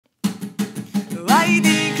I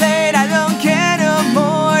declare I don't care no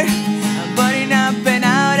more. I'm burning up and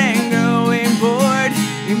out and growing bored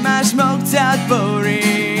in my smoked out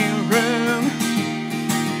boring room,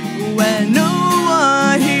 when no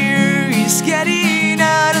one here is getting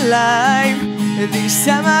out alive. This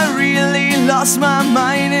time I really lost my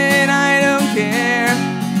mind and I don't care.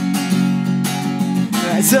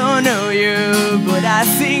 I don't know you, but I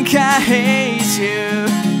think I hate you.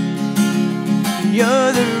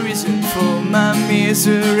 You're the reason for my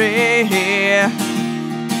misery.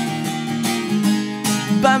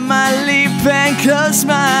 Bite my lip and close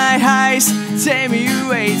my eyes, take me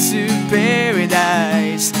away to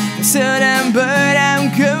paradise. I'm certain but I'm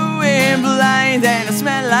going blind and I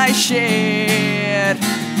smell like shit.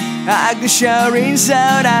 I go showering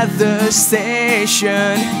out at the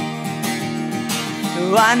station.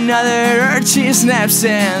 Another urchin snaps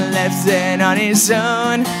and left it on his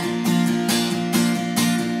own.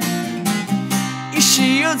 Is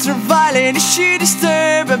she ultraviolet? Is she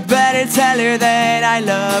disturbed? I better tell her that I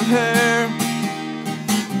love her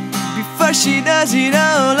before she does it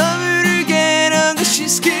all over again. Oh, 'cause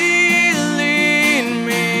she's killing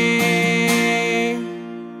me.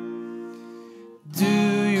 Do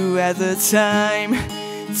you have the time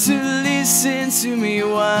to listen to me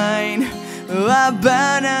whine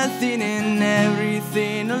about nothing and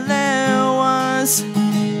everything all at once?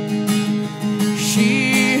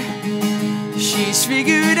 She's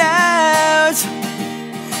figured out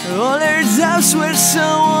all her doubts were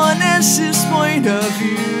someone else's point of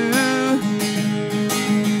view.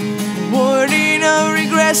 Warning of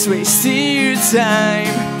regrets, wasting your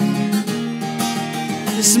time.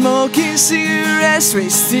 Smoking cigarettes,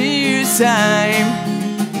 wasting your time.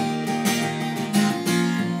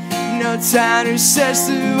 No time to search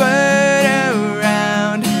the word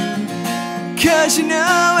around, 'cause you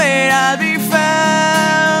know it, I'll be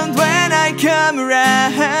found when I come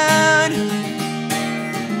around.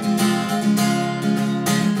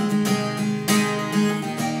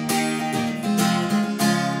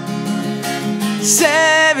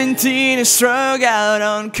 "17 struck out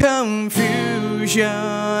on confusion,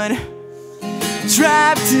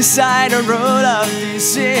 trapped inside a road of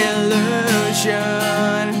disillusion.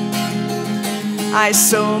 I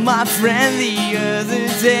saw my friend the other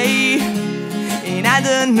day, and I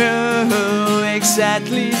don't know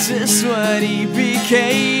exactly just what he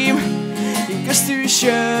became. It goes to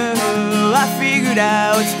show I figured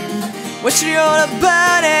out what you're all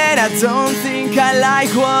about, and I don't think I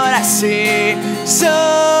like what I see. So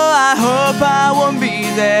I hope I won't be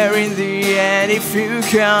there in the end if you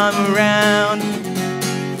come around.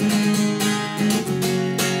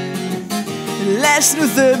 Let's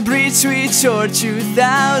move the bridge we tore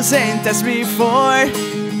 2,000 times before.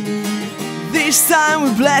 This time we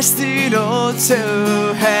blasted all to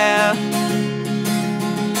hell.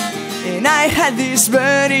 And I had this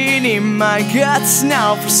burning in my guts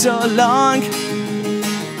now for so long.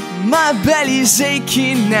 My belly's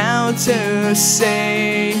aching now to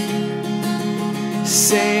say.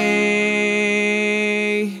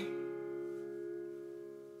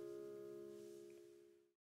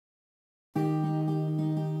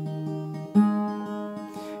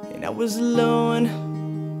 And I was alone,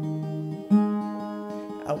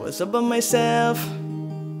 I was all by myself.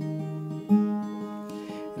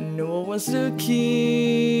 No one was looking,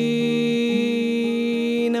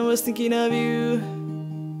 I was thinking of you.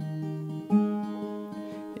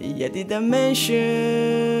 Yet did I mention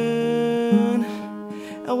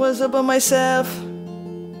I was all by myself,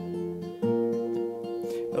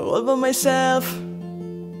 all by myself,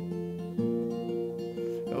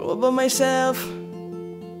 all by myself,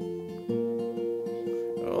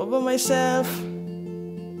 all by myself.